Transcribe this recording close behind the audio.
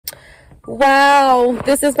Wow,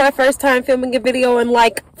 this is my first time filming a video in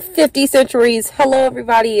like 50 centuries. Hello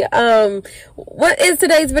everybody. What is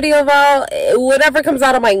today's video about? Whatever comes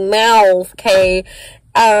out of my mouth, okay?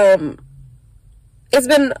 It's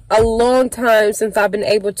been a long time since I've been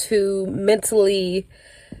able to mentally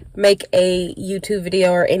make a YouTube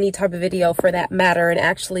video or any type of video for that matter and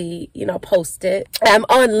actually, post it. I'm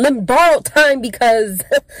on borrowed time because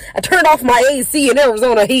I turned off my AC in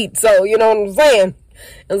Arizona heat, so you know what I'm saying?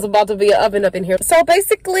 It's about to be an oven up in here. So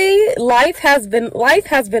basically, life has been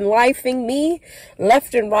lifing me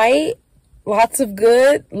left and right. Lots of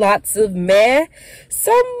good, lots of meh.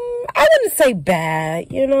 Some, I wouldn't say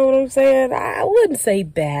bad, you know what I'm saying? I wouldn't say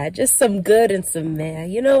bad, just some good and some meh,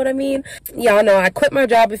 you know what I mean? Y'all know I quit my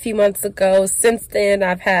job a few months ago. Since then,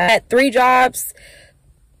 I've had 3 jobs,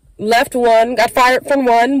 left one, got fired from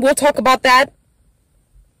one. We'll talk about that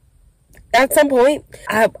at some point.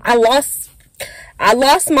 I lost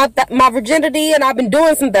my virginity, and I've been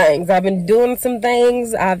doing some things. I've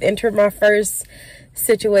entered my first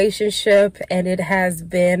situationship, and it has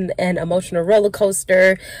been an emotional roller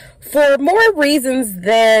coaster for more reasons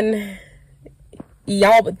than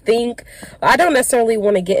y'all would think. I don't necessarily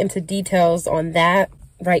want to get into details on that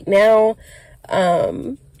right now.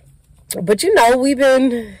 But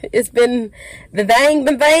it's been the thang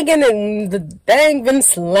been banging and the thang been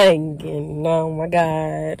slanging. Oh my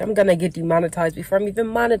God. I'm gonna get demonetized before I'm even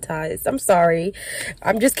monetized. I'm sorry.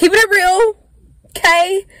 I'm just keeping it real.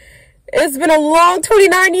 Okay? It's been a long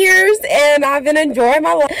 29 years and I've been enjoying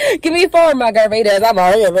my life. Give me 4 margaritas. I'm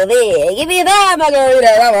all over there. Give me 5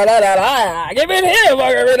 margaritas. Give me 10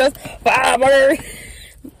 margaritas. 5 margaritas.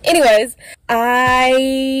 Anyways, I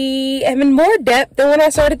am in more debt than when I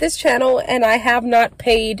started this channel, and I have not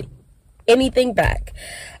paid anything back.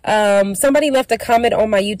 Somebody left a comment on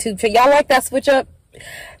my YouTube channel. Y'all like that switch up?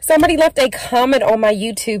 Somebody left a comment on my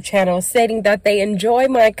YouTube channel stating that they enjoy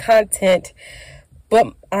my content,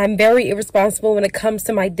 but I'm very irresponsible when it comes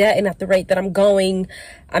to my debt, and at the rate that I'm going,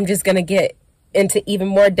 I'm just going to get into even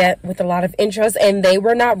more debt with a lot of interest, and they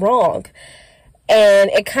were not wrong. And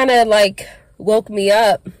it kind of like woke me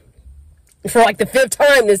up for like the 5th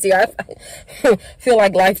time this year. I feel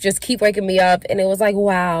like life just keep waking me up, and it was like,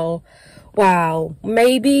 wow,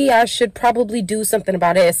 maybe I should probably do something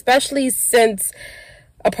about it, especially since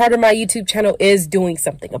a part of my YouTube channel is doing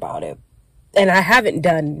something about it, and I haven't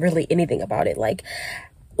done really anything about it. Like,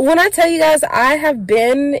 when I tell you guys, I have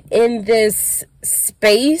been in this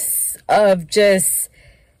space of just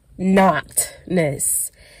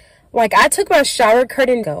notness. Like, I took my shower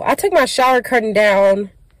curtain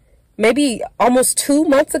down maybe almost 2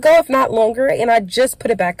 months ago, if not longer, and I just put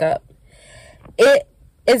it back up. It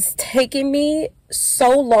is taking me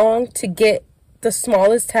so long to get the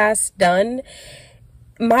smallest tasks done.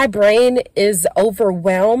 My brain is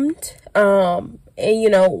overwhelmed. And,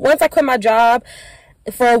 once I quit my job,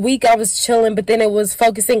 for a week I was chilling, but then it was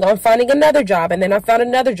focusing on finding another job, and then I found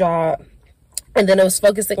another job. And then I was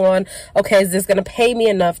focusing on, okay, is this going to pay me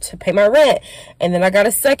enough to pay my rent? And then I got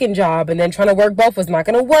a second job, and then trying to work both was not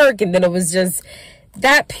going to work. And then it was just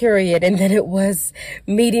that period. And then it was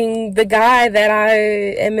meeting the guy that I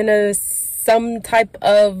am in some type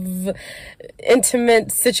of intimate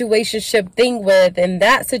situationship thing with. And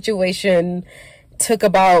that situation took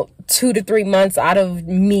about 2 to 3 months out of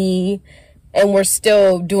me. And we're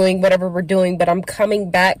still doing whatever we're doing, but I'm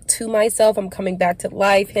coming back to myself. I'm coming back to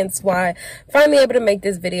life, hence why I'm finally able to make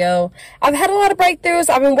this video. I've had a lot of breakthroughs.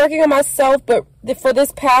 I've been working on myself, but for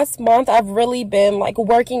this past month, I've really been like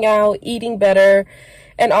working out, eating better,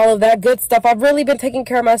 and all of that good stuff. I've really been taking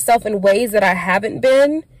care of myself in ways that I haven't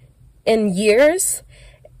been in years.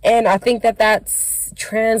 And I think that that's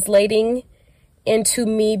translating into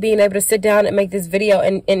me being able to sit down and make this video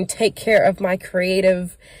and take care of my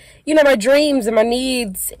creative, my dreams and my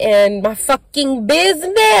needs and my fucking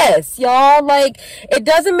business, y'all. Like, it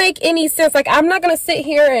doesn't make any sense. Like, I'm not gonna sit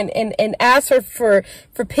here and ask her for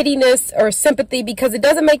pittiness or sympathy, because it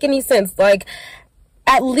doesn't make any sense. Like,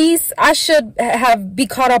 at least I should be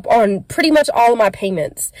caught up on pretty much all of my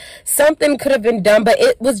payments. Something could have been done, but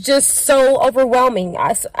it was just so overwhelming.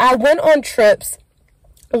 I went on trips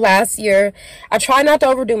last year. I try not to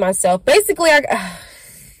overdo myself. Basically,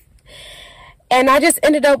 and I just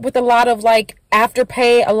ended up with a lot of like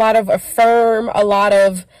Afterpay, a lot of Affirm, a lot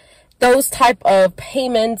of those type of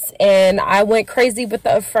payments, and I went crazy with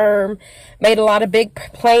the Affirm, made a lot of big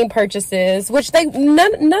plane purchases, which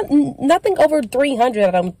nothing over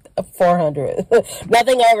 300, 400,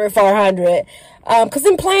 nothing over 400, because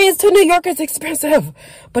in planes to New York is expensive,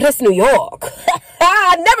 but it's New York.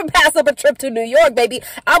 I never pass up a trip to New York, baby.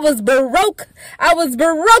 I was Baroque,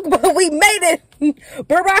 but we made it.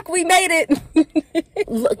 Barack, we made it.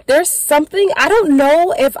 Look, there's something, I don't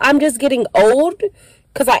know if I'm just getting old,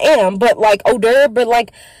 because I am, but like older, but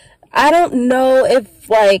like I don't know if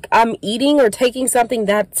like I'm eating or taking something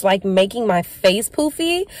that's like making my face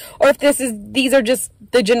poofy, or if these are just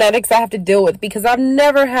the genetics I have to deal with, because I've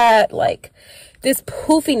never had like this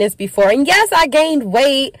poofiness before. And yes, I gained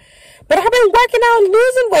weight, but I've been working out and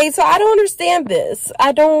losing weight, so I don't understand this.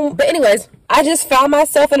 But anyways, I just found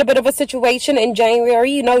myself in a bit of a situation in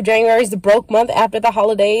January. You know, January is the broke month after the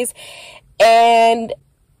holidays, and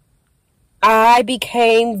I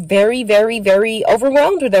became very, very, very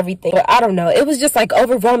overwhelmed with everything. But I don't know. It was just like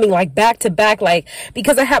overwhelming, like back to back, like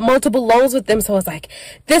because I had multiple loans with them. So it's like,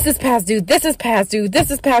 this is past due, this is past due, this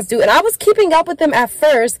is past due. And I was keeping up with them at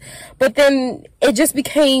first, but then it just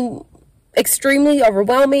became extremely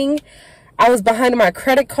overwhelming. I was behind on my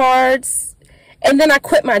credit cards, and then I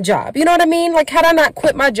quit my job. You know what I mean? Like, had I not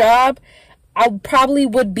quit my job, I probably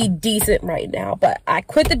would be decent right now, but I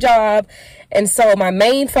quit the job, and so my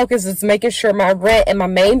main focus is making sure my rent and my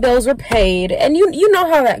main bills were paid, and you know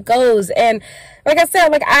how that goes. And like I said,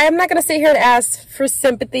 like I am not going to sit here and ask for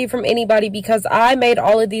sympathy from anybody, because I made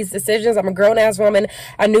all of these decisions. I'm a grown-ass woman.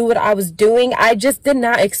 I knew what I was doing. I just did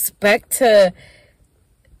not expect to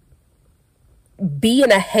be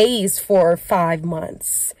in a haze for 5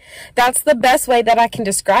 months. That's the best way that I can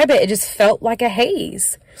describe it. It just felt like a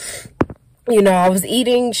haze. You know, I was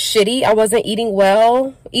eating shitty. I wasn't eating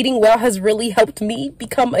well. Eating well has really helped me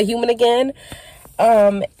become a human again.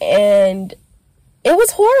 And it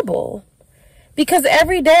was horrible, because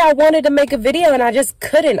every day I wanted to make a video and I just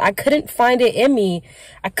couldn't. I couldn't find it in me.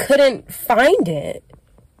 I couldn't find it.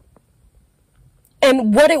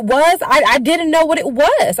 And what it was, I didn't know what it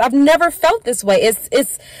was. I've never felt this way.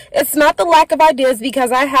 It's not the lack of ideas,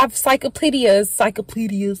 because I have encyclopedias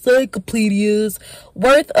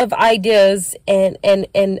worth of ideas and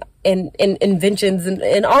inventions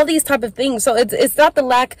and all these type of things. So it's not the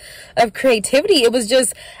lack of creativity. It was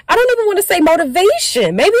just, I don't even want to say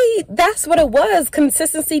motivation. Maybe that's what it was.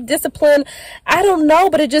 Consistency, discipline. I don't know,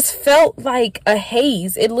 but it just felt like a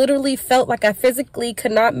haze. It literally felt like I physically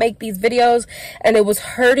could not make these videos, and it was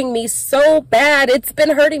hurting me so bad. It's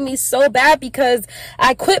been hurting me so bad because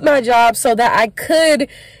I quit my job so that I could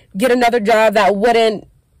get another job that wouldn't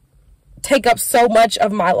take up so much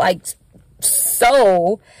of my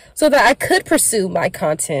so that I could pursue my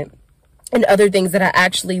content and other things that I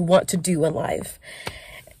actually want to do in life.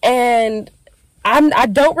 And I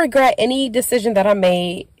don't regret any decision that I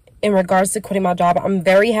made in regards to quitting my job. I'm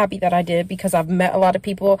very happy that I did, because I've met a lot of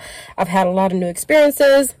people. I've had a lot of new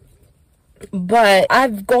experiences, but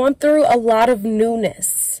I've gone through a lot of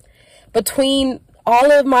newness between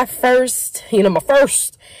all of my first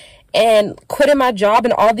and quitting my job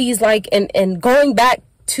and all these and going back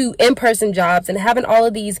to in-person jobs and having all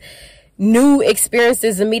of these new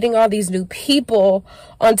experiences and meeting all these new people,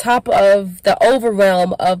 on top of the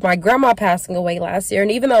overwhelm of my grandma passing away last year.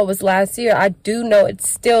 And even though it was last year, I do know it's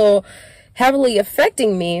still heavily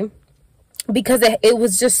affecting me, because it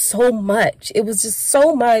was just so much. It was just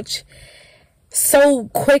so much, so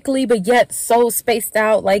quickly, but yet so spaced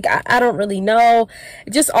out. Like, I don't really know.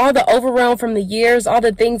 Just all the overwhelm from the years, all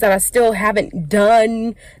the things that I still haven't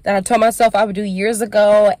done that I told myself I would do years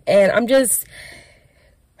ago. And I'm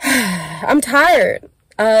tired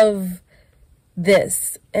of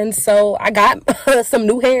this. And so I got some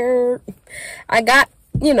new hair. I got,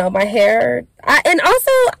 my hair.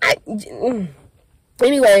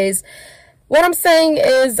 Anyways, what I'm saying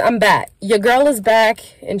is, I'm back. Your girl is back,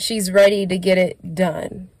 and she's ready to get it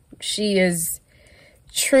done. She is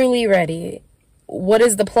truly ready. What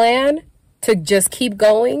is the plan? To just keep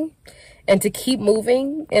going and to keep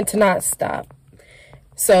moving and to not stop.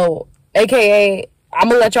 So, AKA, I'm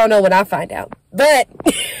going to let y'all know when I find out. But,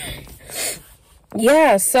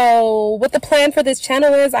 yeah, so what the plan for this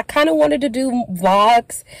channel is, I kind of wanted to do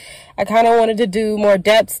vlogs. I kind of wanted to do more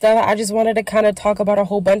depth stuff. I just wanted to kind of talk about a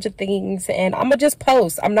whole bunch of things, and I'm gonna just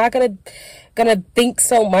post. I'm not gonna think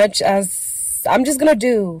so much, as I'm just gonna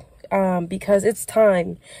do, because it's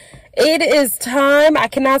time. It is time. I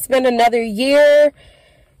cannot spend another year.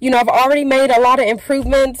 I've already made a lot of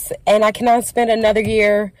improvements, and I cannot spend another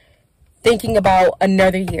year thinking about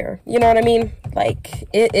another year. You know what I mean? Like,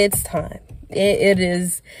 it's time. It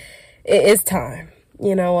is time.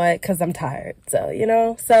 You know what? Because I'm tired. So, you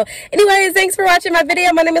know. So, anyways, thanks for watching my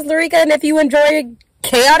video. My name is Larika, and if you enjoy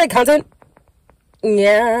chaotic content,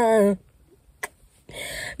 yeah,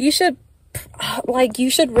 you should, like, you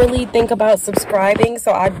should really think about subscribing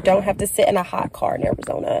so I don't have to sit in a hot car in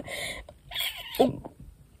Arizona.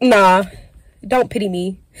 Nah, don't pity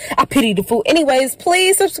me. I pity the fool. Anyways,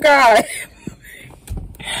 please subscribe.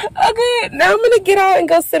 Okay, now I'm gonna get out and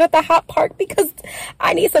go sit at the hot park because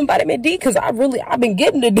I need some vitamin D because I've been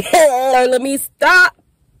getting it. Let me stop.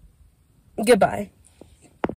 Goodbye.